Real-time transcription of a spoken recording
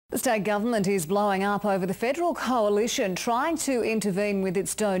The state government is blowing up over the federal coalition trying to intervene with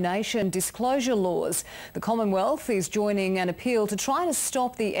its donation disclosure laws. The Commonwealth is joining an appeal to try to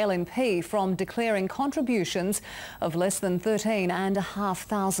stop the LNP from declaring contributions of less than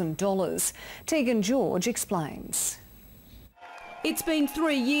 $13,500. Tegan George explains. It's been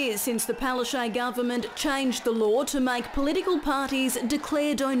 3 years since the Palaszczuk government changed the law to make political parties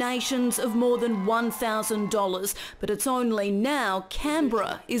declare donations of more than $1,000. But it's only now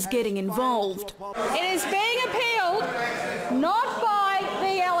Canberra is getting involved. It is being appealed not by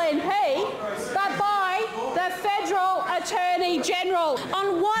the LNP but by the Federal Attorney General.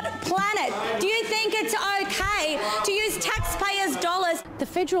 On what planet do you think it's okay to use taxpayers' dollars? The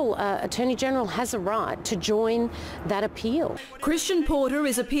Federal Attorney General has a right to join that appeal. Christian Porter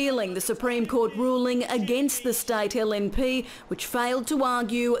is appealing the Supreme Court ruling against the state LNP, which failed to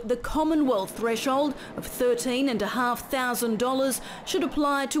argue the Commonwealth threshold of $13,500 should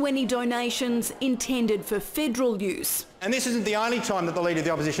apply to any donations intended for federal use. And this isn't the only time that the Leader of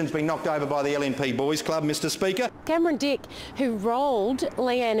the Opposition has been knocked over by the LNP Boys Club, Mr Speaker. Cameron Dick, who rolled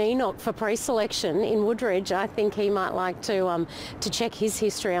Leanne Enoch for pre-selection in Woodridge, I think he might like to check his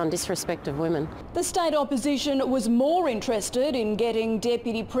history on disrespect of women. The state opposition was more interested in getting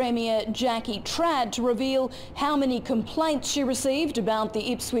Deputy Premier Jackie Trad to reveal how many complaints she received about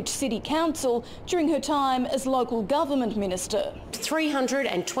the Ipswich City Council during her time as local government minister.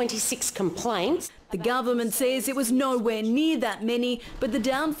 326 complaints. The government says it was nowhere near that many, but the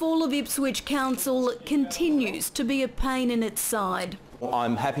downfall of Ipswich Council continues to be a pain in its side.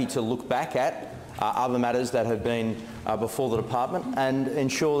 I'm happy to look back at other matters that have been before the department and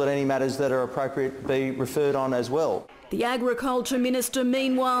ensure that any matters that are appropriate be referred on as well. The Agriculture Minister,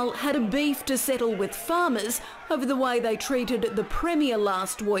 meanwhile, had a beef to settle with farmers over the way they treated the Premier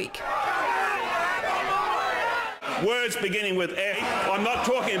last week. Words beginning with F. I'm not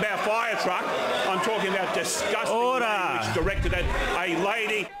talking about fire truck. I'm talking about disgusting language directed at a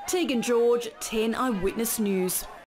lady. Tegan George, 10 Eyewitness News.